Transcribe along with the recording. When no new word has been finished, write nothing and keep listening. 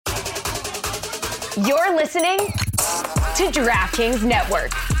You're listening to DraftKings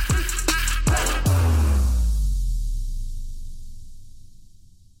Network.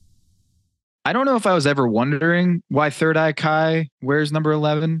 I don't know if I was ever wondering why Third Eye Kai wears number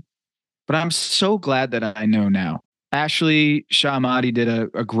 11, but I'm so glad that I know now. Ashley Shamadi did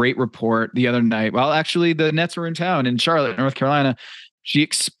a great report the other night. Well, actually, the Nets were in town in Charlotte, North Carolina. She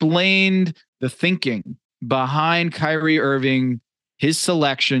explained the thinking behind Kyrie Irving, his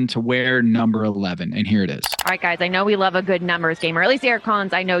selection to wear number 11. And here it is. All right, guys, I know we love a good numbers game, or at least Eric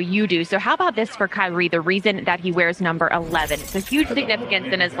Collins, I know you do. So how about this for Kyrie, the reason that he wears number 11? It's a huge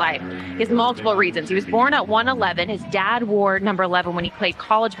significance in his life. He has multiple reasons. He was born at 111. His dad wore number 11 when he played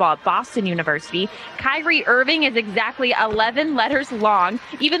college ball at Boston University. Kyrie Irving is exactly 11 letters long.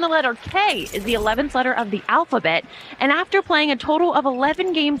 Even the letter K is the 11th letter of the alphabet. And after playing a total of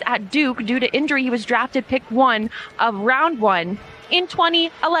 11 games at Duke due to injury, he was drafted pick 1 of round 1. In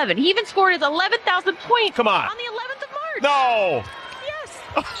 2011. He even scored his 11,000th point on the 11th of March. No. Yes.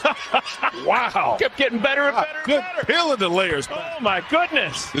 Wow. Kept getting better and better and Good better. peeling the layers. Oh, my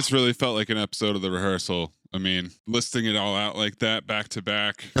goodness. This really felt like an episode of The Rehearsal. I mean, listing it all out like that, back to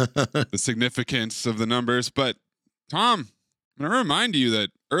back, the significance of the numbers. But, Tom, I'm going to remind you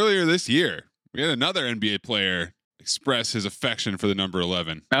that earlier this year, we had another NBA player express his affection for the number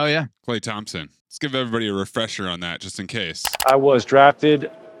 11. Oh, yeah. Klay Thompson. Let's give everybody a refresher on that just in case. I was drafted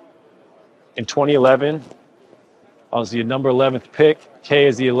in 2011. I was the number 11th pick. K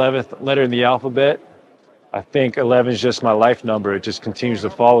is the 11th letter in the alphabet. I think 11 is just my life number. It just continues to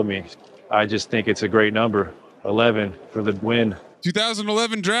follow me. I just think it's a great number, 11, for the win.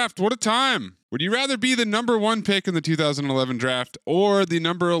 2011 draft. What a time. Would you rather be the number 1 pick in the 2011 draft or the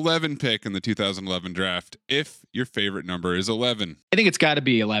number 11 pick in the 2011 draft if your favorite number is 11? I think it's got to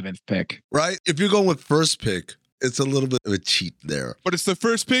be 11th pick. Right? If you're going with first pick, it's a little bit of a cheat there. But it's the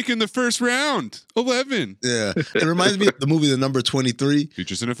first pick in the first round. 11. Yeah. It reminds me of the movie The Number 23,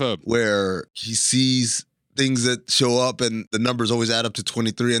 Future Cinephobe. where he sees things that show up and the numbers always add up to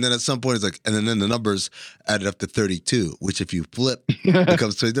 23. And then at some point it's like, and then the numbers added up to 32, which if you flip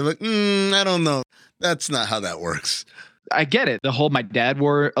becomes 22. Like, I don't know. That's not how that works. I get it. The whole my dad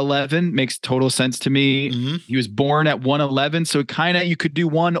wore 11 makes total sense to me. Mm-hmm. He was born at 111. So kind of you could do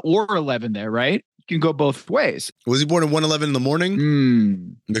 1 or 11 there, right? You can go both ways. Was he born at 111 in the morning? Hmm.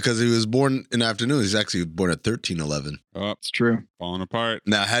 Because he was born in the afternoon. He's actually born at 1311. Oh, It's true. falling apart.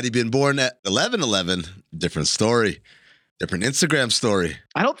 Now, had he been born at 1111, different story. Different Instagram story.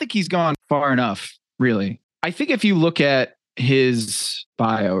 I don't think he's gone far enough, really. I think if you look at his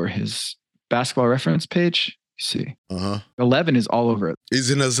bio or his basketball reference page, you see 11 is all over it.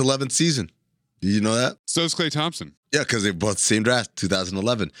 He's in his 11th season. Did you know that? So is Klay Thompson. Yeah, because they both same draft,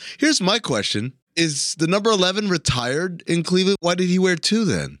 2011. Here's my question. Is the number 11 retired in Cleveland? Why did he wear 2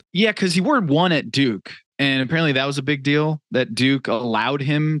 then? Yeah, because he wore 1 at Duke. And apparently that was a big deal that Duke allowed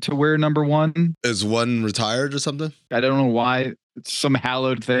him to wear number 1. Is 1 retired or something? I don't know why. It's some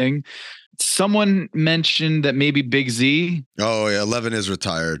hallowed thing. Someone mentioned that maybe Big Z. Oh, yeah, 11 is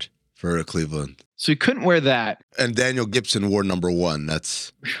retired for Cleveland. So he couldn't wear that. And Daniel Gibson wore number 1.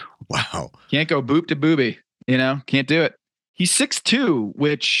 That's, wow. Can't go boop to booby. Can't do it. He's 6'2",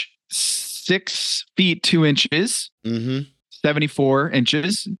 which 6 feet 2 inches, 74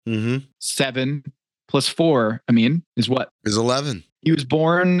 inches, 7 plus 4, is what? Is 11. He was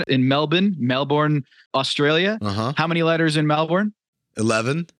born in Melbourne, Australia. How many letters in Melbourne?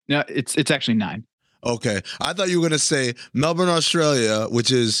 11? No, it's actually 9. Okay. I thought you were going to say Melbourne, Australia,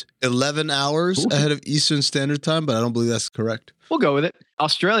 which is 11 hours ahead of Eastern Standard Time, but I don't believe that's correct. We'll go with it.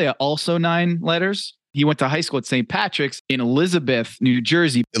 Australia, also 9 letters. He went to high school at St. Patrick's in Elizabeth, New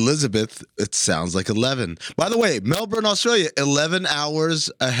Jersey. Elizabeth, it sounds like 11. By the way, Melbourne, Australia, 11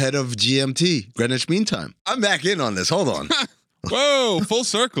 hours ahead of GMT, Greenwich Mean Time. I'm back in on this. Hold on. Whoa, full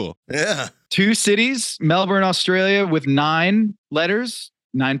circle. Yeah. 2 cities, Melbourne, Australia, with 9 letters,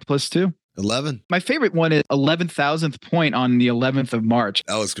 9 plus 2. 11. My favorite one is 11,000th point on the 11th of March.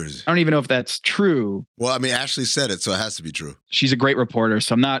 That was crazy. I don't even know if that's true. Well, Ashley said it, so it has to be true. She's a great reporter,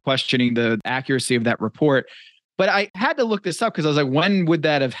 so I'm not questioning the accuracy of that report. But I had to look this up because I was like, when would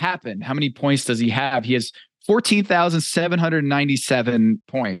that have happened? How many points does he have? He has 14,797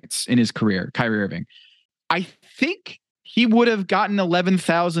 points in his career, Kyrie Irving. I think he would have gotten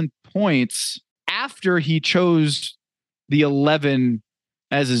 11,000 points after he chose the 11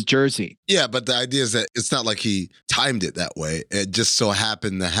 as his jersey. Yeah, but the idea is that it's not like he timed it that way. It just so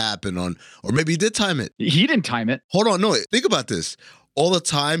happened to happen or maybe he did time it. He didn't time it. Hold on, no, think about this. All the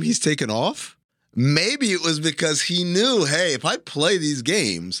time he's taken off, maybe it was because he knew, hey, if I play these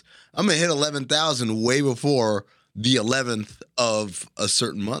games, I'm going to hit 11,000 way before the 11th of a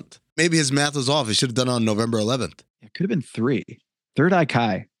certain month. maybe his math was off. He should have done it on November 11th. It could have been 3. Third eye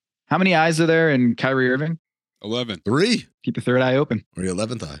Kai. How many eyes are there in Kyrie Irving? 11. 3. Keep the third eye open. Or your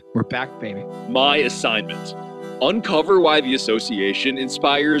 11th eye. We're back, baby. My assignment. Uncover why the association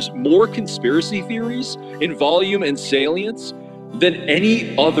inspires more conspiracy theories in volume and salience than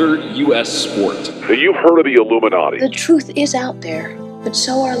any other U.S. sport. So you've heard of the Illuminati. The truth is out there, but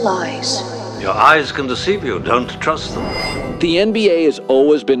so are lies. Your eyes can deceive you. Don't trust them. The NBA has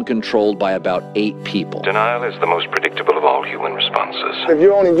always been controlled by about 8 people. Denial is the most predictable of all human responses. If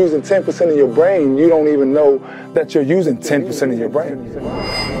you're only using 10% of your brain, you don't even know that you're using 10% of your brain.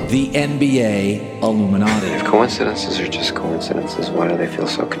 The NBA Illuminati. If coincidences are just coincidences, why do they feel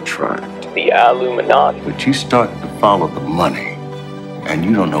so contrived? The Illuminati. But you start to follow the money, and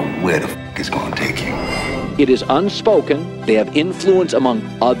you don't know where the f*** it's going to take you. It is unspoken. They have influence among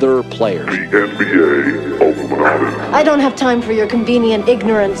other players. The NBA Illuminati. I don't have time for your convenient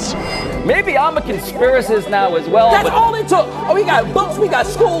ignorance. Maybe I'm a conspiracist now as well. That's all it took. Oh, we got books, we got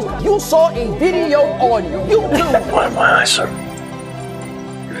schools. You saw a video on YouTube. Why my eyes, sir?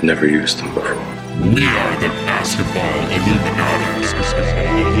 You've never used them before. We are the Basketball Illuminati.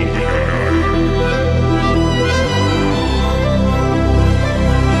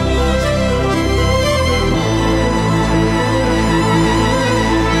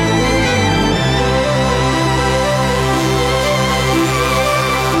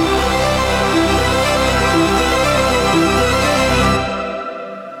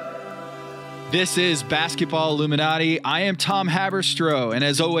 This is Basketball Illuminati. I am Tom Haberstroh, and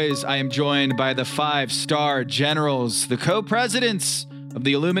as always, I am joined by the 5-star generals, the co-presidents of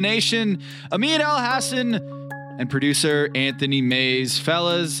the Illumination, Amin Elhassan, and producer Anthony Mays.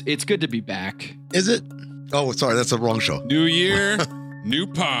 Fellas, it's good to be back. Is it? Oh, sorry, that's the wrong show. New year, new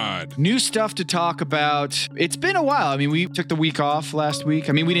pod. New stuff to talk about. It's been a while. I mean, we took the week off last week.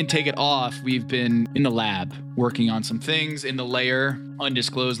 I mean, we didn't take it off. We've been in the lab working on some things in the lair,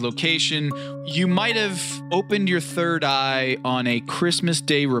 undisclosed location. You might have opened your third eye on a Christmas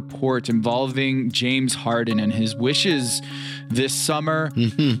Day report involving James Harden and his wishes this summer.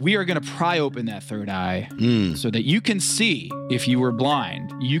 Mm-hmm. We are going to pry open that third eye so that you can see, if you were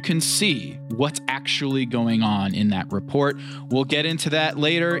blind, you can see what's actually going on in that report. We'll get into that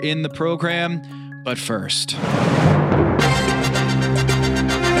later in the program, but first.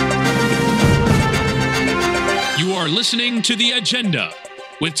 You are listening to The Agenda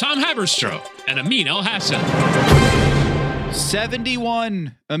with Tom Haberstroh and Amin Elhassan.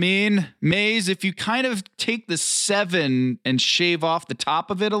 71, Amin. Mays, if you kind of take the 7 and shave off the top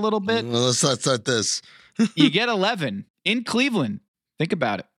of it a little bit. Well, let's not start this. You get 11 in Cleveland. Think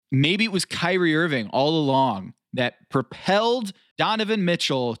about it. Maybe it was Kyrie Irving all along that propelled Donovan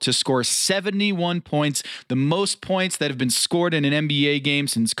Mitchell to score 71 points, the most points that have been scored in an NBA game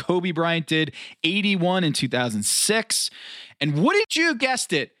since Kobe Bryant did, 81 in 2006. And wouldn't you have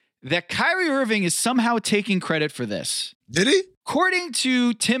guessed it, that Kyrie Irving is somehow taking credit for this? Did he? According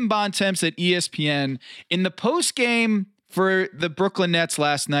to Tim Bontemps at ESPN, in the post-game for the Brooklyn Nets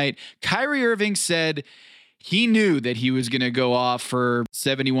last night, Kyrie Irving said he knew that he was going to go off for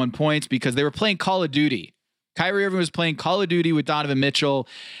 71 points because they were playing Call of Duty. Kyrie Irving was playing Call of Duty with Donovan Mitchell,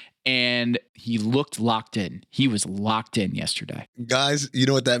 and he looked locked in. He was locked in yesterday. Guys, you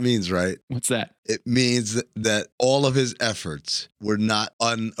know what that means, right? What's that? It means that all of his efforts were not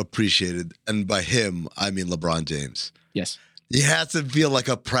unappreciated. And by him, I mean LeBron James. Yes. You have to feel like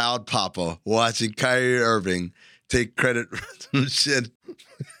a proud papa watching Kyrie Irving take credit for some shit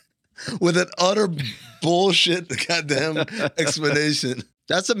with an utter bullshit goddamn explanation.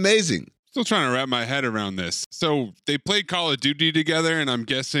 That's amazing. Still trying to wrap my head around this. So they played Call of Duty together, and I'm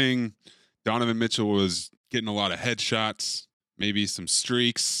guessing Donovan Mitchell was getting a lot of headshots, maybe some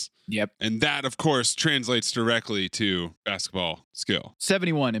streaks. Yep. And that, of course, translates directly to basketball skill.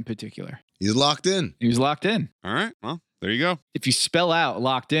 71 in particular. He's locked in. He was locked in. All right. Well, there you go. If you spell out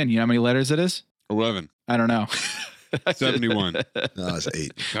locked in, you know how many letters it is? 11. I don't know. 71. No, it's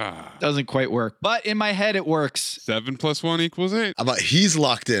 8. Ah. Doesn't quite work. But in my head, it works. 7 + 1 = 8. How about he's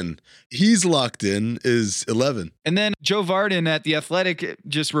locked in? He's locked in is 11. And then Joe Varden at The Athletic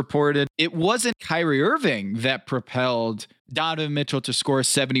just reported it wasn't Kyrie Irving that propelled Donovan Mitchell to score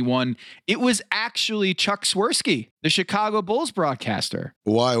 71. It was actually Chuck Swirsky, the Chicago Bulls broadcaster.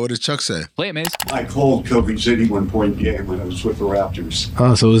 Why? What did Chuck say? Play it, Maze. I called Kobe's 81-point game when I was with the Raptors.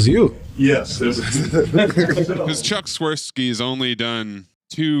 Oh, so it was you? Yes. Because Chuck Swirsky's only done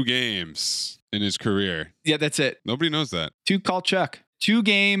 2 games in his career. Yeah, that's it. Nobody knows that. 2 call Chuck. 2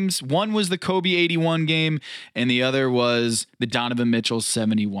 games. One was the Kobe 81 game, and the other was the Donovan Mitchell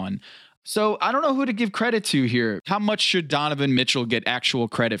 71. So I don't know who to give credit to here. How much should Donovan Mitchell get actual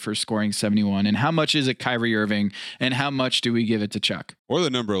credit for scoring 71? And how much is it Kyrie Irving? And how much do we give it to Chuck? Or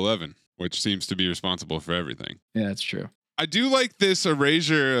the number 11, which seems to be responsible for everything. Yeah, that's true. I do like this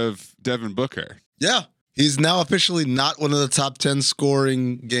erasure of Devin Booker. Yeah. He's now officially not one of the top 10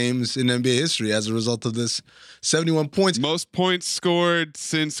 scoring games in NBA history as a result of this 71 points. Most points scored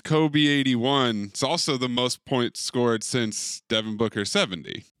since Kobe 81. It's also the most points scored since Devin Booker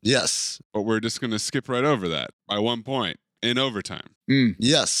 70. Yes. But we're just going to skip right over that by 1 point in overtime.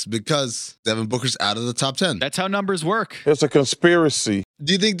 Yes, because Devin Booker's out of the top 10. That's how numbers work. It's a conspiracy.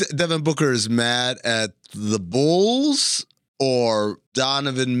 Do you think that Devin Booker is mad at the Bulls or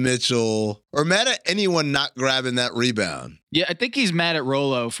Donovan Mitchell, or mad at anyone not grabbing that rebound? Yeah, I think he's mad at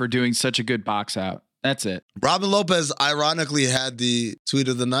Rolo for doing such a good box out. That's it. Robin Lopez ironically had the tweet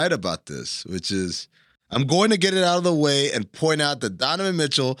of the night about this, which is, I'm going to get it out of the way and point out that Donovan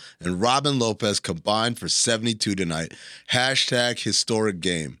Mitchell and Robin Lopez combined for 72 tonight. # historic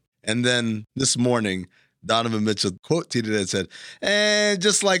game. And then this morning, Donovan Mitchell quote tweeted and said, and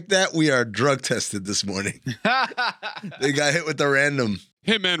just like that, we are drug tested this morning. They got hit with the random.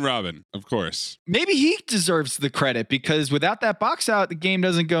 Hitman Robin, of course. Maybe he deserves the credit because without that box out, the game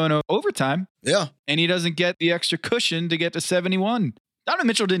doesn't go into overtime. Yeah. And he doesn't get the extra cushion to get to 71. Donovan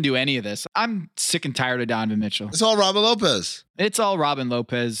Mitchell didn't do any of this. I'm sick and tired of Donovan Mitchell. It's all Robin Lopez. It's all Robin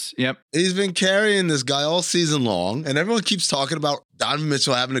Lopez. Yep. He's been carrying this guy all season long, and everyone keeps talking about Donovan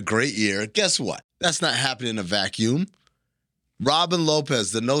Mitchell having a great year. Guess what? That's not happening in a vacuum. Robin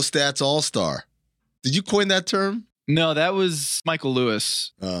Lopez, the no stats all-star. Did you coin that term? No, that was Michael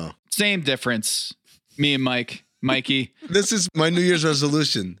Lewis. Oh. Same difference. Me and Mikey. This is my New Year's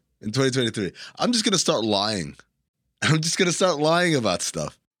resolution in 2023. I'm just going to start lying. I'm just going to start lying about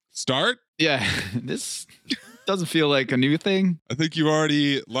stuff. Start? Yeah. This doesn't feel like a new thing. I think you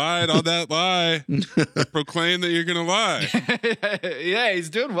already lied on that lie. Proclaim that you're going to lie. Yeah, he's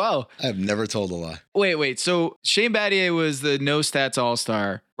doing well. I have never told a lie. Wait. So Shane Battier was the no stats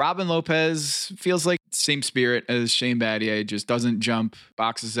all-star. Robin Lopez feels like same spirit as Shane Battier, just doesn't jump,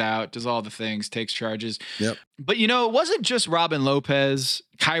 boxes out, does all the things, takes charges. Yep. But it wasn't just Robin Lopez,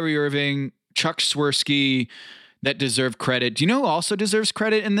 Kyrie Irving, Chuck Swirsky that deserve credit. Do you know who also deserves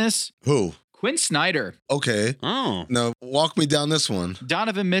credit in this? Who? Quinn Snyder. Okay. Oh. Now, walk me down this one.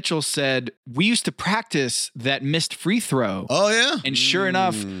 Donovan Mitchell said, we used to practice that missed free throw. Oh, yeah? And sure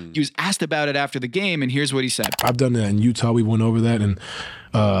enough, he was asked about it after the game, and here's what he said. I've done that in Utah. We went over that,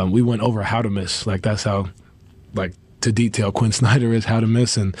 and we went over how to miss. Like, that's how, to detail Quinn Snyder is how to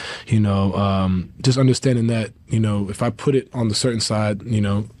miss. And, just understanding that, if I put it on the certain side,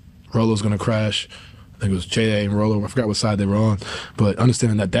 Rolo's going to crash. I think it was J.A. and Rolo. I forgot what side they were on, but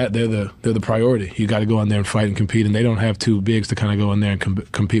understanding that they're the priority. You got to go in there and fight and compete, and they don't have two bigs to kind of go in there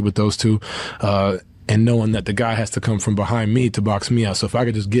and compete with those two. And knowing that the guy has to come from behind me to box me out. So if I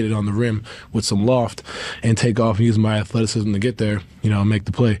could just get it on the rim with some loft and take off and use my athleticism to get there, make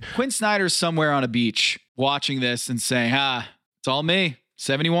the play. Quinn Snyder's somewhere on a beach watching this and saying, it's all me.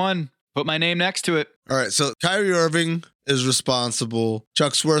 71. Put my name next to it. All right, so Kyrie Irving is responsible.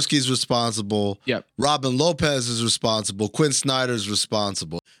 Chuck Swirsky is responsible. Yep. Robin Lopez is responsible. Quinn Snyder is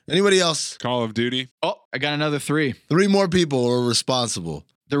responsible. Anybody else? Call of Duty. Oh, I got another 3. 3 more people are responsible.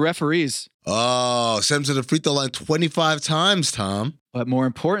 The referees. Oh, sent to the free throw line 25 times, Tom. But more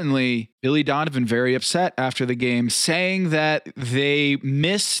importantly, Billy Donovan very upset after the game, saying that they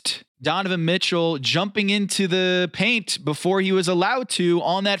missed Donovan Mitchell jumping into the paint before he was allowed to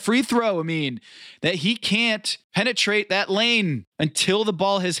on that free throw. I mean, that he can't penetrate that lane until the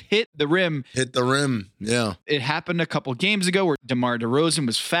ball has hit the rim. Hit the rim, yeah. It happened a couple games ago where DeMar DeRozan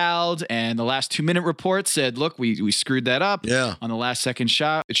was fouled, and the last 2-minute report said, look, we screwed that up. Yeah. On the last second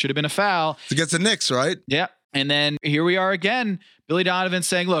shot. It should have been a foul. It's against the Knicks, right? Yeah. And then here we are again. Billy Donovan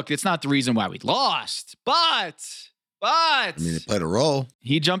saying, look, it's not the reason why we lost, but I mean, it played a role.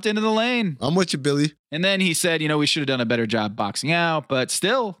 He jumped into the lane. I'm with you, Billy. And then he said, we should have done a better job boxing out, but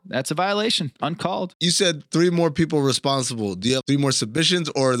still, that's a violation, uncalled. You said 3 more people responsible. Do you have 3 more submissions,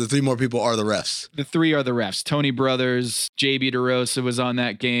 or the 3 more people are the refs? The 3 are the refs. Tony Brothers, JB DeRosa was on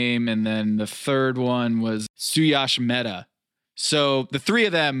that game, and then the third one was Suyash Mehta. So the 3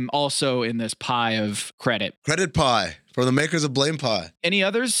 of them also in this pie of credit. Credit pie for the makers of Blame Pie. Any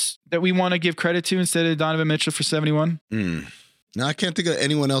others that we want to give credit to instead of Donovan Mitchell for 71? No, I can't think of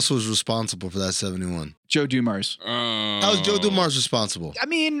anyone else who was responsible for that 71. Joe Dumars. How is Joe Dumars responsible? I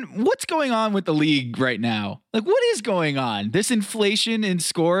mean, what's going on with the league right now? Like, what is going on? This inflation in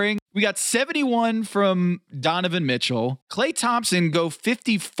scoring? We got 71 from Donovan Mitchell. Klay Thompson go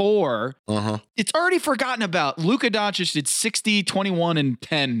 54. It's already forgotten about. Luka Doncic did 60, 21, and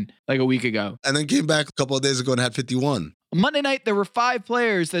 10 like a week ago. And then came back a couple of days ago and had 51. Monday night, there were 5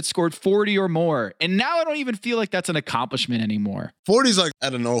 players that scored 40 or more. And now I don't even feel like that's an accomplishment anymore. 40's like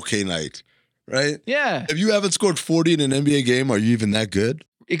at an okay night, right? Yeah. If you haven't scored 40 in an NBA game, are you even that good?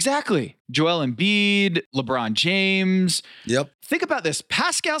 Exactly. Joel Embiid, LeBron James. Yep. Think about this.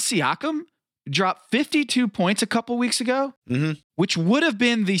 Pascal Siakam dropped 52 points a couple weeks ago, which would have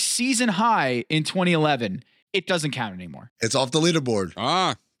been the season high in 2011. It doesn't count anymore. It's off the leaderboard.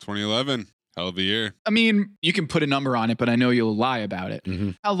 2011. Hell of a year. I mean, you can put a number on it, but I know you'll lie about it.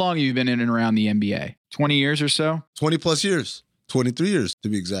 How long have you been in and around the NBA? 20 years or so? 20 plus years. 23 years to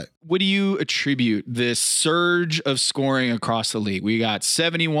be exact. What do you attribute this surge of scoring across the league? We got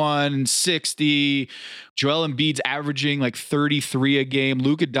 71, 60. Joel Embiid's averaging like 33 a game.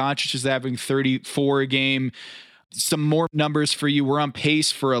 Luka Doncic is averaging 34 a game. Some more numbers for you. We're on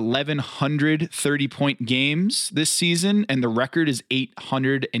pace for 1,100 30-point games this season, and the record is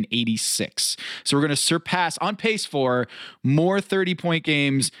 886. So we're going to surpass, on pace for more 30-point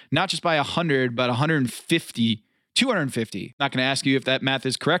games, not just by 100, but 150. 250. Not going to ask you if that math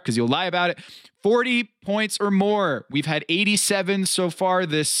is correct because you'll lie about it. 40 points or more. We've had 87 so far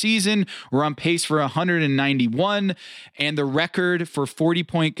this season. We're on pace for 191. And the record for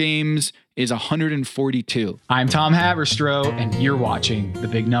 40-point games is 142. I'm Tom Haberstroh, and you're watching The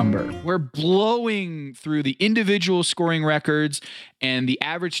Big Number. We're blowing through the individual scoring records, and the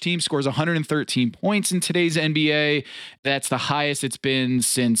average team scores 113 points in today's NBA. That's the highest it's been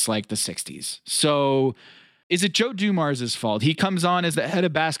since like the 60s. So is it Joe Dumars' fault? He comes on as the head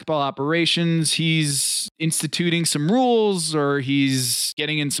of basketball operations. He's instituting some rules, or he's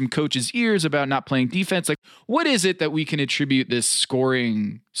getting in some coaches' ears about not playing defense. Like, what is it that we can attribute this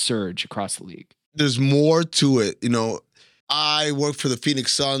scoring surge across the league? There's more to it. You know, I worked for the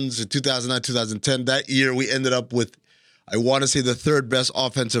Phoenix Suns in 2009, 2010. That year, we ended up with, I want to say, the 3rd best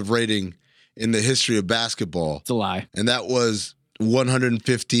offensive rating in the history of basketball. It's a lie. And that was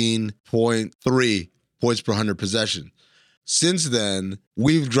 115.3 points per 100 possession. Since then,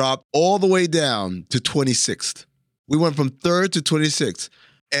 we've dropped all the way down to 26th. We went from 3rd to 26th.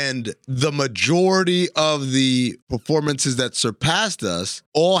 And the majority of the performances that surpassed us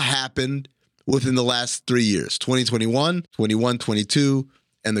all happened within the last 3 years, 2021, 21-22,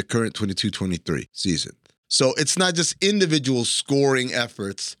 and the current 22-23 season. So it's not just individual scoring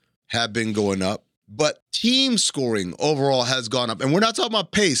efforts have been going up, but team scoring overall has gone up. And we're not talking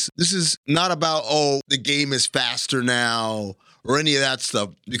about pace. This is not about, the game is faster now or any of that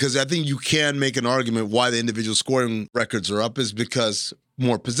stuff, because I think you can make an argument why the individual scoring records are up is because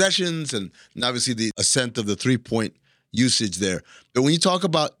more possessions and obviously the ascent of the three-point usage there. But when you talk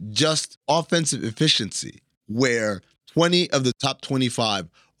about just offensive efficiency, where 20 of the top 25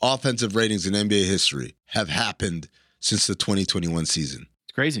 offensive ratings in NBA history have happened since the 2021 season.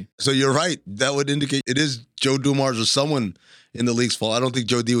 Crazy. So you're right. That would indicate it is Joe Dumars or someone in the league's fault. I don't think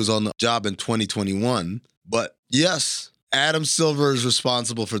Joe D was on the job in 2021. But yes, Adam Silver is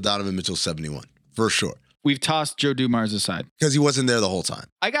responsible for Donovan Mitchell's 71, for sure. We've tossed Joe Dumars aside. Because he wasn't there the whole time.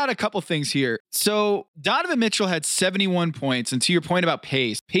 I got a couple things here. So Donovan Mitchell had 71 points. And to your point about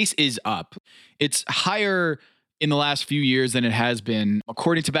pace is up. It's higher in the last few years than it has been.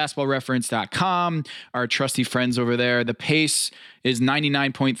 According to basketballreference.com, our trusty friends over there, the pace is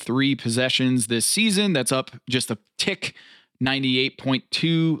 99.3 possessions this season. That's up just a tick,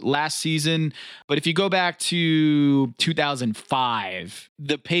 98.2 last season. But if you go back to 2005,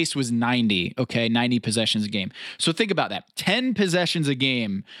 the pace was 90, 90 possessions a game. So think about that. 10 possessions a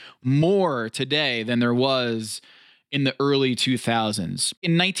game more today than there was in the early 2000s.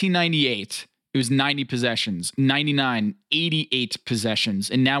 In 1998, it was 90 possessions, 99, 88 possessions,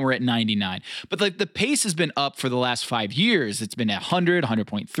 and now we're at 99. But like the pace has been up for the last 5 years. It's been at 100,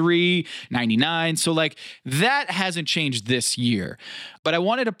 100.3, 99. So like that hasn't changed this year. But I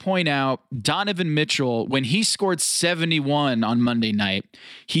wanted to point out Donovan Mitchell, when he scored 71 on Monday night,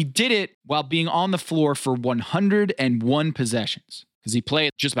 he did it while being on the floor for 101 possessions because he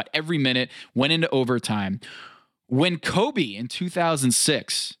played just about every minute, went into overtime. When Kobe in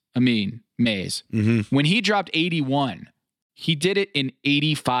 2006, Mays, when he dropped 81, he did it in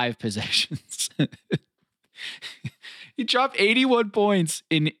 85 possessions. He dropped 81 points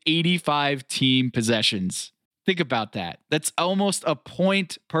in 85 team possessions. Think about that. That's almost a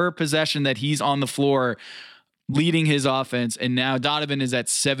point per possession that he's on the floor leading his offense. And now Donovan is at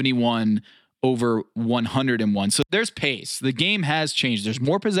 71 over 101. So there's pace. The game has changed. There's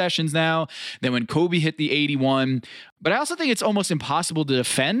more possessions now than when Kobe hit the 81. But I also think it's almost impossible to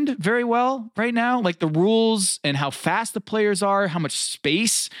defend very well right now. Like the rules and how fast the players are, how much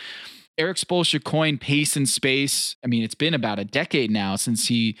space Erik Spoelstra coined pace and space. I mean, it's been about a decade now since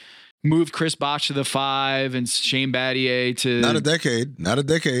he moved Chris Bosh to the 5 and Shane Battier to... Not a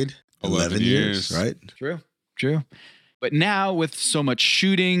decade. 11 years, right? True. But now with so much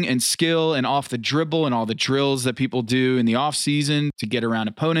shooting and skill and off the dribble and all the drills that people do in the offseason to get around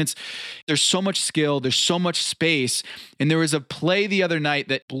opponents, there's so much skill, there's so much space. And there was a play the other night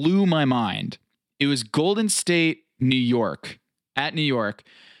that blew my mind. It was Golden State, New York.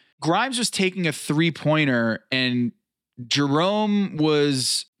 Grimes was taking a 3-pointer and Jerome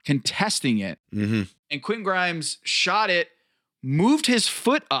was contesting it. Mm-hmm. And Quentin Grimes shot it, moved his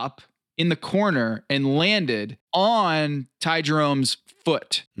foot up in the corner and landed on Ty Jerome's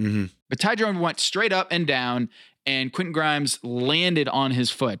foot. Mm-hmm. But Ty Jerome went straight up and down, and Quentin Grimes landed on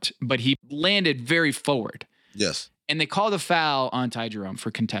his foot, but he landed very forward. Yes. And they called a foul on Ty Jerome for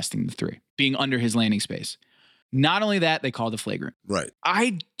contesting the 3, being under his landing space. Not only that, they called a flagrant. Right.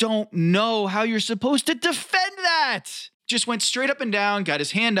 I don't know how you're supposed to defend that. Just went straight up and down, got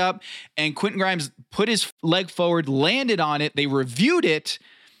his hand up, and Quentin Grimes put his leg forward, landed on it. They reviewed it.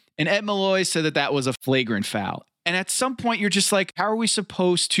 And Ed Malloy said that was a flagrant foul. And at some point, you're just like, how are we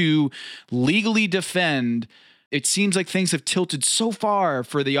supposed to legally defend? It seems like things have tilted so far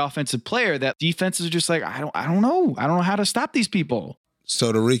for the offensive player that defenses are just like, I don't know. I don't know how to stop these people.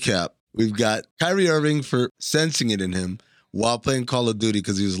 So to recap, we've got Kyrie Irving for sensing it in him while playing Call of Duty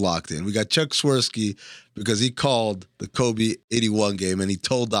because he was locked in. We got Chuck Swirsky because he called the Kobe 81 game and he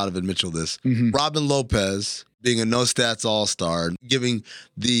told Donovan Mitchell this. Mm-hmm. Robin Lopez being a no-stats all-star, giving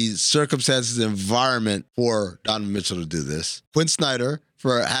the circumstances and environment for Donovan Mitchell to do this. Quinn Snyder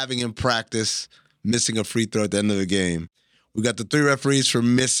for having him practice, missing a free throw at the end of the game. We got the 3 referees for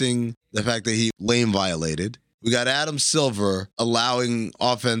missing the fact that he lane violated. We got Adam Silver allowing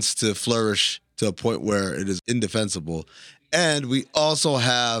offense to flourish to a point where it is indefensible. And we also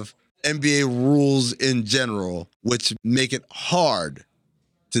have NBA rules in general, which make it hard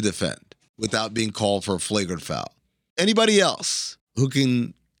to defend without being called for a flagrant foul. Anybody else who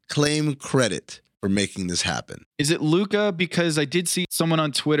can claim credit for making this happen? Is it Luka? Because I did see someone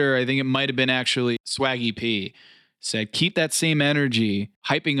on Twitter, I think it might have been actually Swaggy P, said, keep that same energy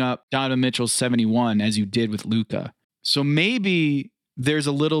hyping up Donovan Mitchell's 71 as you did with Luka. So maybe there's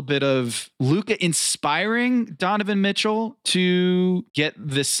a little bit of Luka inspiring Donovan Mitchell to get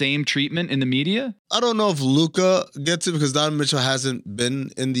the same treatment in the media. I don't know if Luka gets it because Donovan Mitchell hasn't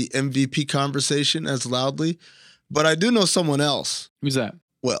been in the MVP conversation as loudly, but I do know someone else. Who's that?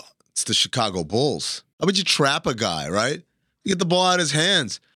 Well, it's the Chicago Bulls. How about you trap a guy, right? You get the ball out of his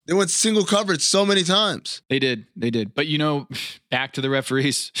hands. They went single coverage so many times. They did. But, back to the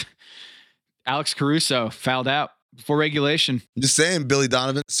referees. Alex Caruso fouled out before regulation. I'm just saying, Billy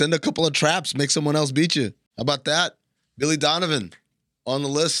Donovan, send a couple of traps, make someone else beat you. How about that? Billy Donovan on the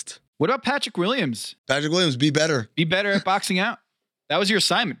list. What about Patrick Williams? Patrick Williams, be better. Be better at boxing out. That was your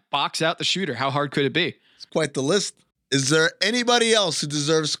assignment. Box out the shooter. How hard could it be? It's quite the list. Is there anybody else who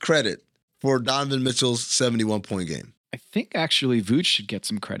deserves credit for Donovan Mitchell's 71-point game? I think actually Vooch should get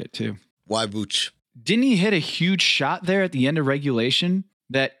some credit too. Why Vooch? Didn't he hit a huge shot there at the end of regulation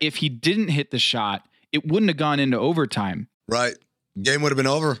that if he didn't hit the shot, it wouldn't have gone into overtime? Right. Game would have been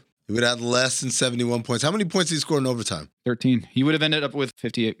over. He would have had less than 71 points. How many points did he score in overtime? 13. He would have ended up with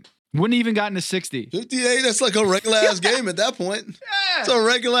 58. Wouldn't even gotten to 60. 58? That's like a regular-ass game at that point. Yeah. It's a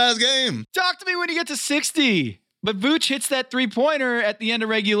regular-ass game. Talk to me when you get to 60. But Vooch hits that 3-pointer at the end of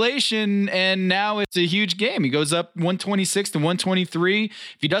regulation, and now it's a huge game. He goes up 126 to 123. If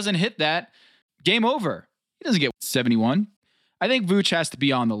he doesn't hit that, game over. He doesn't get 71. I think Vooch has to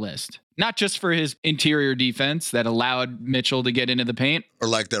be on the list. Not just for his interior defense that allowed Mitchell to get into the paint. Or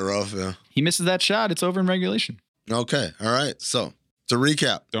like thereof, yeah. He misses that shot, it's over in regulation. Okay, all right. So, to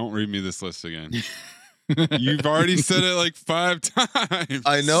recap. Don't read me this list again. You've already said it like 5 times.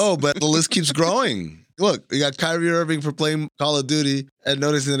 I know, but the list keeps growing. Look, we got Kyrie Irving for playing Call of Duty and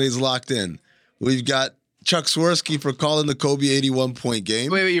noticing that he's locked in. We've got Chuck Swirsky for calling the Kobe 81-point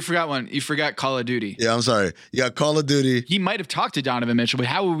game. Wait, you forgot one. You forgot Call of Duty. Yeah, I'm sorry. You got Call of Duty. He might have talked to Donovan Mitchell, but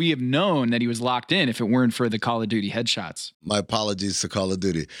how would we have known that he was locked in if it weren't for the Call of Duty headshots? My apologies to Call of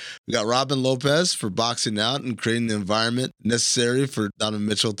Duty. We got Robin Lopez for boxing out and creating the environment necessary for Donovan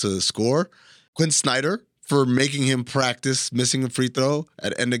Mitchell to score. Quinn Snyder for making him practice missing a free throw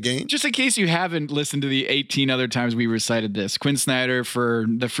at end of game. Just in case you haven't listened to the 18 other times we recited this, Quinn Snyder for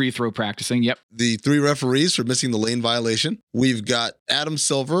the free throw practicing. Yep. The 3 referees for missing the lane violation. We've got Adam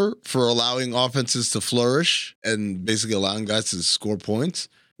Silver for allowing offenses to flourish and basically allowing guys to score points.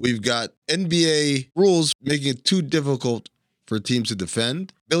 We've got NBA rules making it too difficult for teams to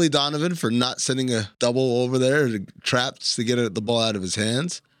defend. Billy Donovan for not sending a double over there, traps to get the ball out of his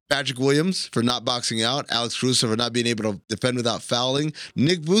hands. Patrick Williams for not boxing out. Alex Caruso for not being able to defend without fouling.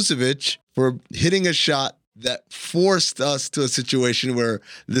 Nick Vucevic for hitting a shot that forced us to a situation where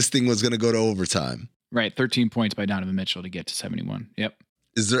this thing was going to go to overtime. Right. 13 points by Donovan Mitchell to get to 71. Yep.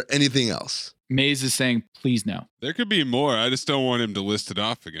 Is there anything else? Maze is saying, please no. There could be more. I just don't want him to list it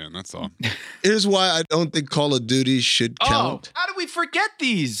off again. That's all. Here's why I don't think Call of Duty should count. How do we forget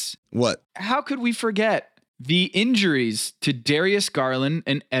these? What? How could we forget the injuries to Darius Garland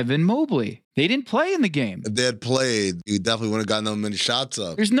and Evan Mobley? They didn't play in the game. If they had played, you definitely wouldn't have gotten that many shots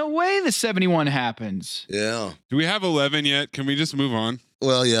up. There's no way the 71 happens. Yeah. Do we have 11 yet? Can we just move on?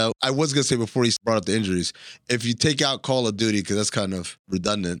 Well, yeah. I was going to say before he brought up the injuries, if you take out Call of Duty, because that's kind of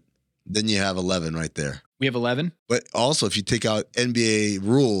redundant, then you have 11 right there. We have 11? But also, if you take out NBA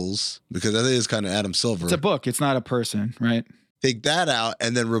rules, because that is kind of Adam Silver. It's a book. It's not a person, right? Take that out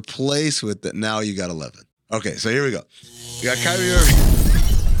and then replace with it. Now you got 11. Okay, so here we go. You got Kyrie Irving.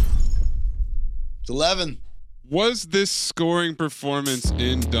 It's 11. Was this scoring performance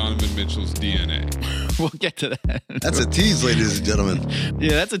in Donovan Mitchell's DNA? We'll get to that. That's a tease, ladies and gentlemen.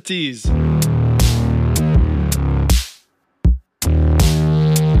 Yeah, that's a tease.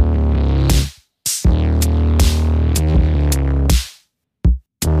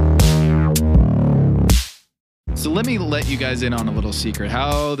 So let me let you guys in on a little secret,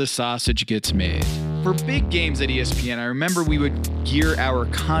 how the sausage gets made. For big games at ESPN, I remember we would gear our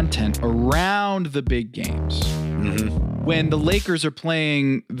content around the big games. Mm-hmm. When the Lakers are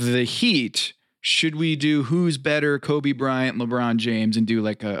playing the Heat, should we do who's better, Kobe Bryant, LeBron James, and do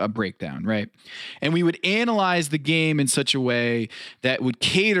like a breakdown, right? And we would analyze the game in such a way that would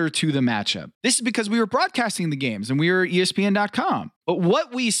cater to the matchup. This is because we were broadcasting the games and we were ESPN.com. But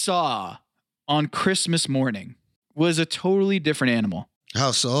what we saw on Christmas morning was a totally different animal.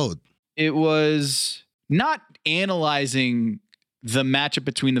 How so? It was not analyzing the matchup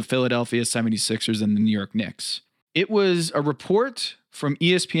between the Philadelphia 76ers and the New York Knicks. It was a report from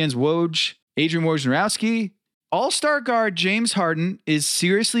ESPN's Woj, Adrian Wojnarowski. All-star guard James Harden is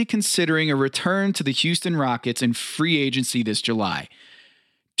seriously considering a return to the Houston Rockets in free agency this July.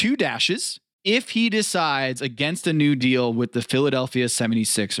 2 dashes if he decides against a new deal with the Philadelphia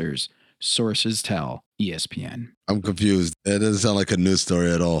 76ers. Sources tell ESPN. I'm confused. It doesn't sound like a news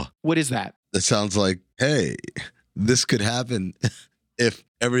story at all. What is that? It sounds like, hey, this could happen if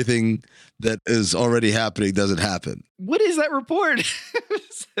everything that is already happening doesn't happen. What is that report?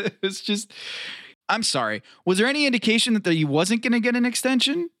 It's just, I'm sorry. Was there any indication that he wasn't going to get an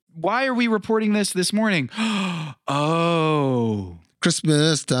extension? Why are we reporting this morning? Oh.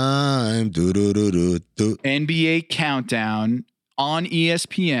 Christmas time. Do. NBA countdown on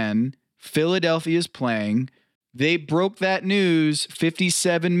ESPN. Philadelphia's playing. They broke that news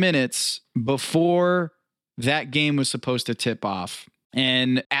 57 minutes before that game was supposed to tip off.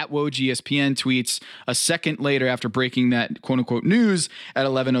 And at Woj ESPN tweets a second later after breaking that quote unquote news at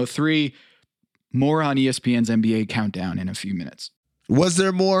 11:03. More on ESPN's NBA countdown in a few minutes. Was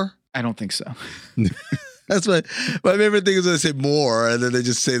there more? I don't think so. That's my favorite thing is when they say more and then they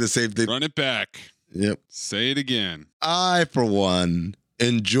just say the same thing. Run it back. Yep. Say it again. I, for one,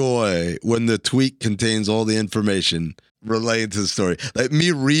 enjoy when the tweet contains all the information related to the story. Like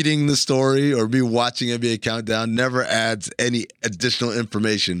me reading the story or me watching NBA Countdown never adds any additional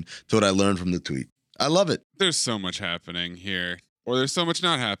information to what I learned from the tweet. I love it. There's so much happening here, or there's so much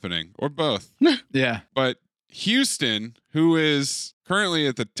not happening, or both. Yeah. But Houston, who is currently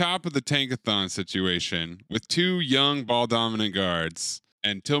at the top of the tankathon situation with 2 young ball-dominant guards,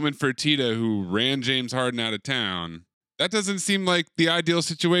 and Tillman Fertitta, who ran James Harden out of town, that doesn't seem like the ideal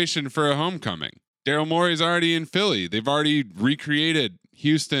situation for a homecoming. Daryl Morey's already in Philly. They've already recreated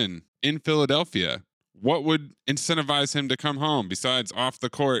Houston in Philadelphia. What would incentivize him to come home besides off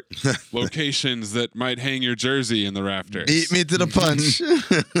the court locations that might hang your jersey in the rafters? Beat me to the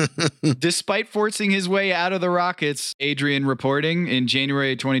punch. Despite forcing his way out of the Rockets, Adrian reporting in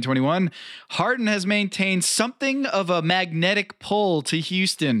January 2021, Harden has maintained something of a magnetic pull to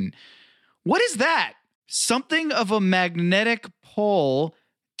Houston. What is that? Something of a magnetic pull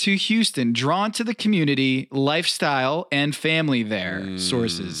to Houston, drawn to the community, lifestyle, and family there,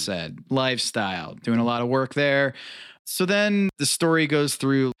 sources said. Lifestyle, doing a lot of work there. So then the story goes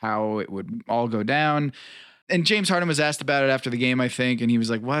through how it would all go down. And James Harden was asked about it after the game, I think, and he was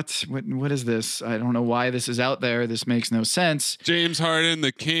like, what is this? I don't know why this is out there. This makes no sense. James Harden,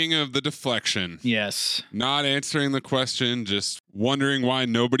 the king of the deflection. Yes. Not answering the question, just wondering why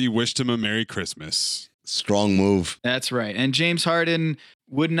nobody wished him a Merry Christmas. Strong move. That's right. And James Harden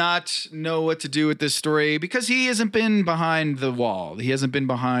would not know what to do with this story because he hasn't been behind the wall. He hasn't been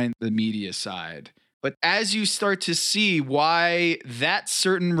behind the media side. But as you start to see why that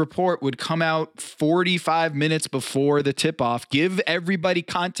certain report would come out 45 minutes before the tip-off, give everybody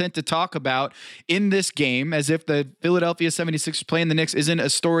content to talk about in this game, as if the Philadelphia 76ers playing the Knicks isn't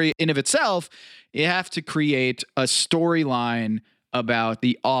a story in of itself, you have to create a storyline about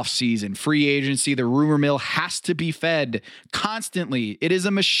the offseason. Free agency, the rumor mill has to be fed constantly. It is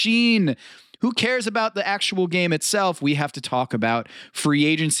a machine. Who cares about the actual game itself? We have to talk about free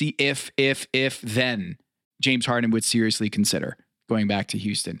agency if then James Harden would seriously consider going back to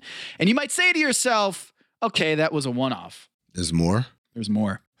Houston. And you might say to yourself, okay, that was a one-off. There's more? There's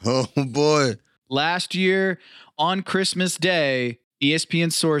more. Oh, boy. Last year on Christmas Day,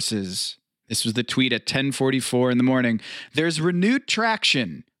 ESPN sources, this was the tweet at 10:44 in the morning, there's renewed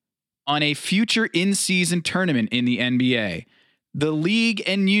traction on a future in-season tournament in the NBA. The league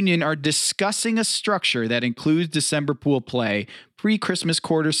and union are discussing a structure that includes December pool play, pre-Christmas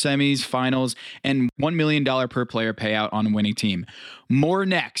quarter semis, finals, and $1 million per player payout on a winning team. More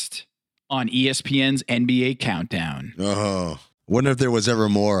next on ESPN's NBA Countdown. Oh, wonder if there was ever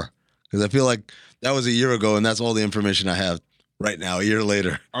more. Because I feel like that was a year ago, and that's all the information I have right now, a year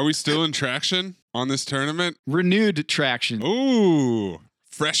later. Are we still in traction on this tournament? Renewed traction. Ooh.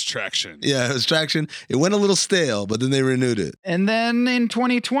 Fresh traction. Yeah, it was traction. It went a little stale, but then they renewed it. And then in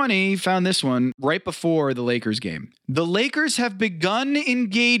 2020, found this one right before the Lakers game. The Lakers have begun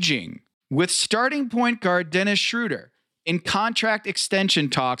engaging with starting point guard Dennis Schroeder in contract extension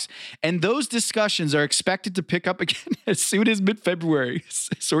talks, and those discussions are expected to pick up again as soon as mid-February,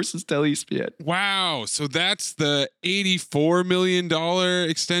 sources tell ESPN. Wow, so that's the $84 million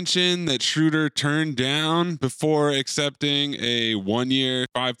extension that Schroeder turned down before accepting a one-year,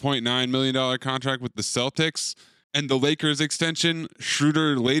 $5.9 million contract with the Celtics. And the Lakers extension,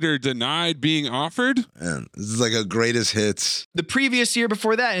 Schroeder later denied being offered? Man, this is like a greatest hits. The previous year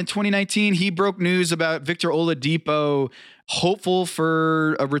before that, in 2019, he broke news about Victor Oladipo, hopeful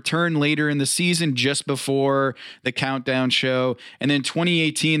for a return later in the season, just before the countdown show. And then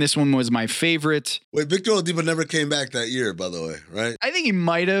 2018, this one was my favorite. Wait, Victor Oladipo never came back that year, by the way, right? I think he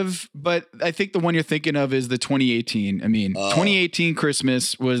might have, but I think the one you're thinking of is the 2018. I mean, 2018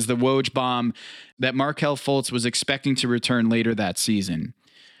 Christmas was the Woj bomb that Markelle Fultz was expecting to return later that season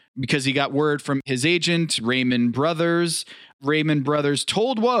because he got word from his agent, Raymond Brothers. Raymond Brothers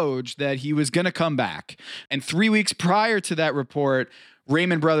told Woj that he was going to come back. And 3 weeks prior to that report,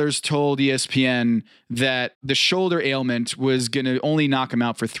 Raymond Brothers told ESPN that the shoulder ailment was going to only knock him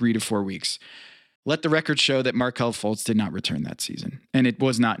out for 3 to 4 weeks. Let the record show that Markelle Fultz did not return that season. And it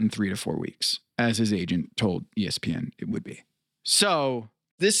was not in 3 to 4 weeks, as his agent told ESPN it would be. So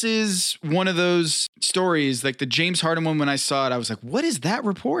this is one of those stories, like the James Harden one, when I saw it, I was like, what is that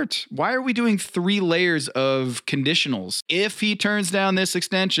report? Why are we doing 3 layers of conditionals? If he turns down this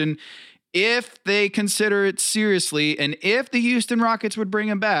extension, if they consider it seriously, and if the Houston Rockets would bring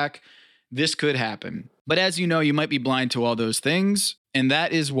him back, this could happen. But as you know, you might be blind to all those things, and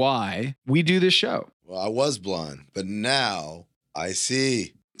that is why we do this show. Well, I was blind, but now I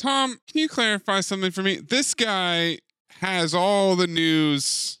see. Tom, can you clarify something for me? This guy has all the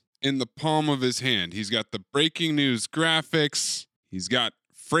news in the palm of his hand. He's got the breaking news graphics. He's got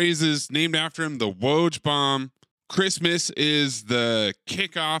phrases named after him, the Woj bomb. Christmas is the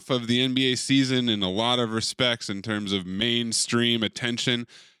kickoff of the NBA season in a lot of respects in terms of mainstream attention.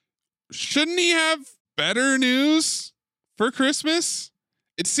 Shouldn't he have better news for Christmas?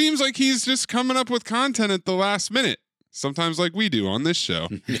 It seems like he's just coming up with content at the last minute, sometimes like we do on this show.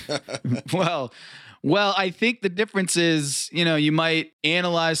 Well, I think the difference is, you might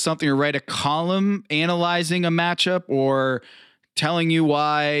analyze something or write a column analyzing a matchup or telling you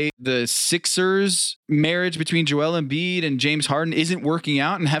why the Sixers marriage between Joel Embiid and James Harden isn't working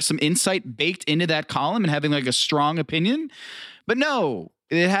out and have some insight baked into that column and having like a strong opinion. But no,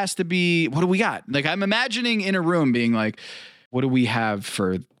 it has to be, what do we got? Like I'm imagining in a room being like, what do we have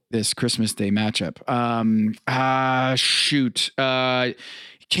for this Christmas Day matchup?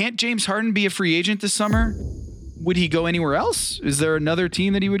 Can't James Harden be a free agent this summer? Would he go anywhere else? Is there another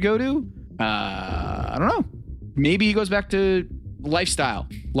team that he would go to? I don't know. Maybe he goes back to lifestyle.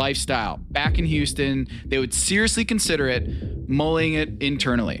 Back in Houston. They would seriously consider it. mulling it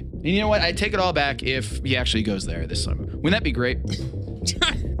internally. And you know what? I take it all back if he actually goes there this summer. Wouldn't that be great?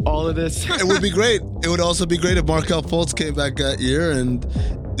 All of this. It would be great. It would also be great if Markelle Fultz came back that year and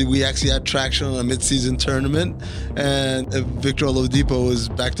we actually had traction on a midseason tournament, and if Victor Oladipo was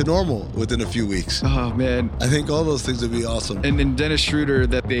back to normal within a few weeks. Oh, man. I think all those things would be awesome. And then Dennis Schroeder,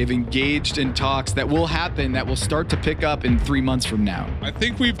 that they've engaged in talks that will happen, that will start to pick up in 3 months from now. I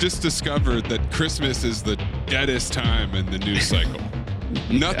think we've just discovered that Christmas is the deadest time in the news cycle.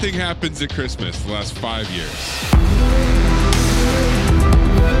 Nothing happens at Christmas the last 5 years.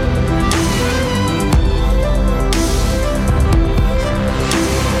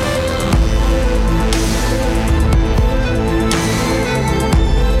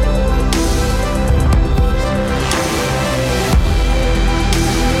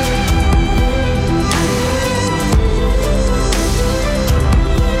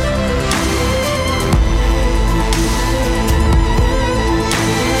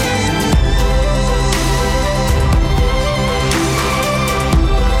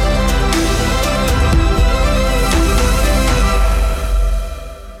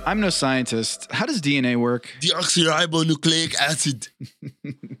 I'm no scientist. How does DNA work? Deoxyribonucleic acid.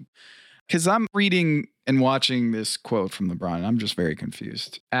 Because I'm reading and watching this quote from LeBron, and I'm just very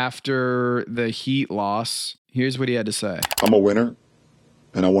confused. After the Heat loss, here's what he had to say. I'm a winner,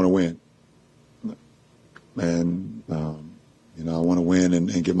 and I want to win. And, I want to win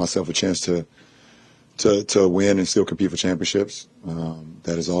and give myself a chance to win and still compete for championships.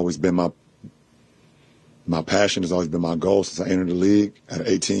 That has always been my passion, has always been my goal since I entered the league. As an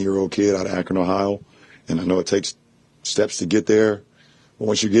 18-year-old kid out of Akron, Ohio. And I know it takes steps to get there. But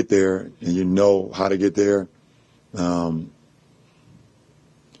once you get there and you know how to get there,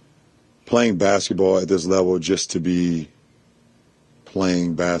 playing basketball at this level just to be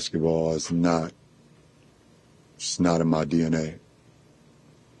playing basketball is not in my DNA.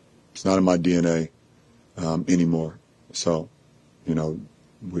 It's not in my DNA anymore. So,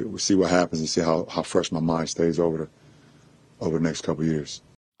 we'll see what happens and see how fresh my mind stays over the next couple of years.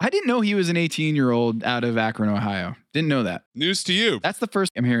 I didn't know he was an 18-year-old out of Akron, Ohio. Didn't know that. News to you. That's the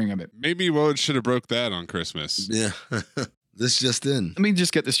first I'm hearing of it. Maybe Woj should have broke that on Christmas. Yeah. This just in. Let me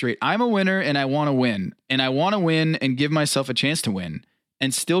just get this straight. I'm a winner and I want to win. And I want to win and give myself a chance to win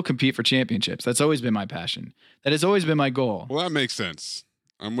and still compete for championships. That's always been my passion. That has always been my goal. Well, that makes sense.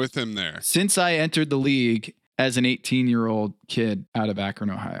 I'm with him there. Since I entered the league as an 18-year-old kid out of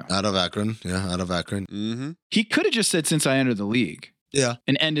Akron, Ohio. Out of Akron. Yeah, out of Akron. Mm-hmm. He could have just said, since I entered the league. Yeah.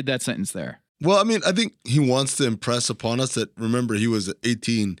 And ended that sentence there. Well, I mean, I think he wants to impress upon us that, remember, he was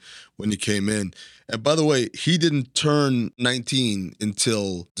 18 when he came in. And by the way, he didn't turn 19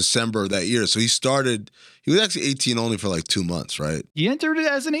 until December of that year. So he was actually 18 only for like 2 months, right? He entered it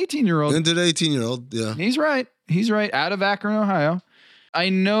as an 18-year-old. Entered 18-year-old, yeah. He's right. Out of Akron, Ohio. I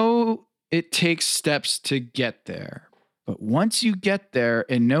know it takes steps to get there. But once you get there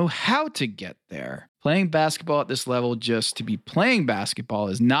and know how to get there, playing basketball at this level just to be playing basketball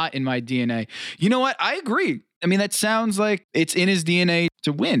is not in my DNA. You know what? I agree. I mean, that sounds like it's in his DNA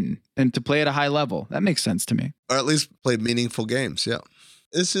to win and to play at a high level. That makes sense to me. Or at least play meaningful games, yeah.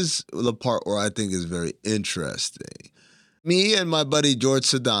 This is the part where I think is very interesting. Me and my buddy George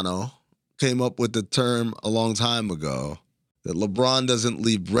Sedano came up with the term a long time ago that LeBron doesn't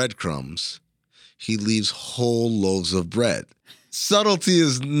leave breadcrumbs. He leaves whole loaves of bread. Subtlety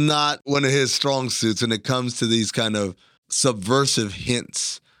is not one of his strong suits when it comes to these kind of subversive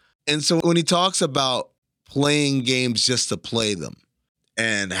hints. And so when he talks about playing games just to play them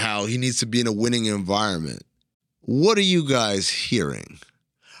and how he needs to be in a winning environment, what are you guys hearing?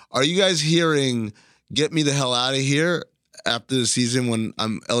 Are you guys hearing, get me the hell out of here after the season when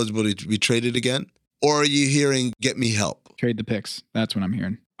I'm eligible to be traded again? Or are you hearing, get me help? Trade the picks. That's what I'm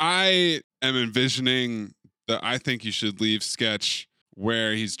hearing. I am envisioning that I think you should leave sketch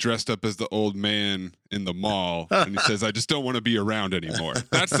where he's dressed up as the old man in the mall and he says, I just don't want to be around anymore.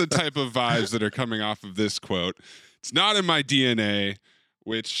 That's the type of vibes that are coming off of this quote. It's not in my DNA,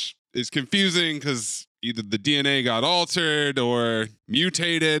 which is confusing because either the DNA got altered or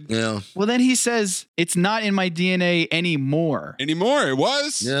mutated. Yeah. Well, then he says, it's not in my DNA anymore. Anymore, it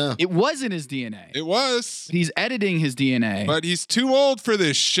was. Yeah. It was in his DNA. It was. He's editing his DNA. But he's too old for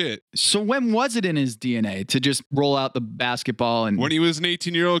this shit. So when was it in his DNA to just roll out the basketball? And when he was an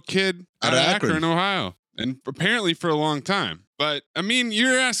 18-year-old kid out of Akron, Ohio. And apparently for a long time. But, I mean,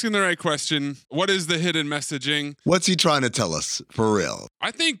 you're asking the right question. What is the hidden messaging? What's he trying to tell us, for real?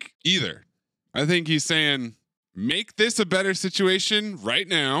 I think either. I think he's saying, make this a better situation right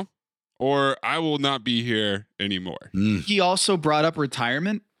now, or I will not be here anymore. He also brought up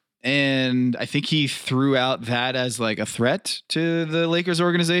retirement And I think he threw out that as like a threat to the Lakers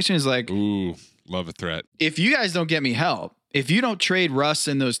organization. He's like, ooh, love a threat. If you guys don't get me help, if you don't trade Russ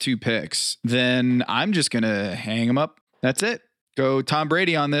in those 2 picks, then I'm just going to hang him up. That's it. Go Tom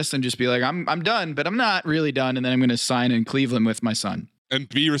Brady on this and just be like, I'm done, but I'm not really done. And then I'm going to sign in Cleveland with my son. And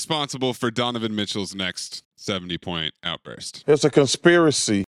be responsible for Donovan Mitchell's next 70-point outburst. It's a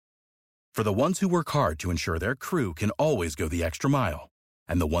conspiracy. For the ones who work hard to ensure their crew can always go the extra mile,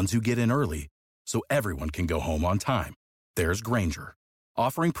 and the ones who get in early so everyone can go home on time, there's Grainger,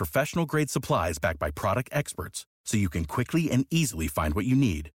 offering professional-grade supplies backed by product experts so you can quickly and easily find what you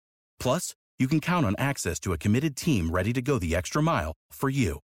need. Plus, you can count on access to a committed team ready to go the extra mile for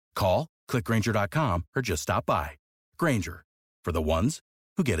you. Call, click Grainger.com, or just stop by. Grainger, for the ones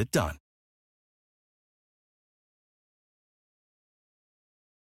who get it done.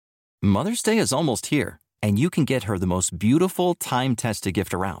 Mother's Day is almost here, and you can get her the most beautiful time-tested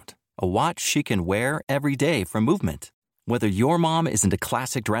gift around, a watch she can wear every day from Movement. Whether your mom is into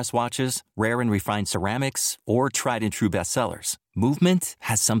classic dress watches, rare and refined ceramics, or tried-and-true bestsellers, Movement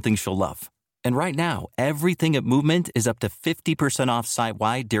has something she'll love. And right now, everything at Movement is up to 50% off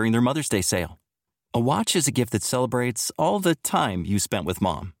site-wide during their Mother's Day sale. A watch is a gift that celebrates all the time you spent with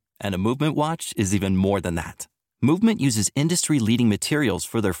mom, and a Movement watch is even more than that. Movement uses industry-leading materials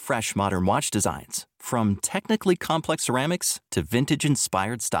for their fresh, modern watch designs, from technically complex ceramics to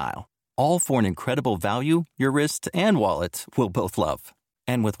vintage-inspired style, all for an incredible value your wrist and wallet will both love.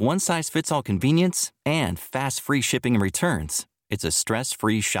 And with one-size-fits-all convenience and fast, free shipping and returns, it's a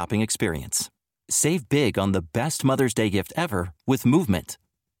stress-free shopping experience. Save big on the best Mother's Day gift ever with Movement.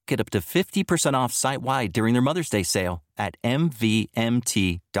 Get up to 50% off site-wide during their Mother's Day sale at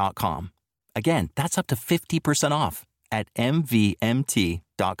MVMT.com. Again, that's up to 50% off at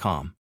MVMT.com.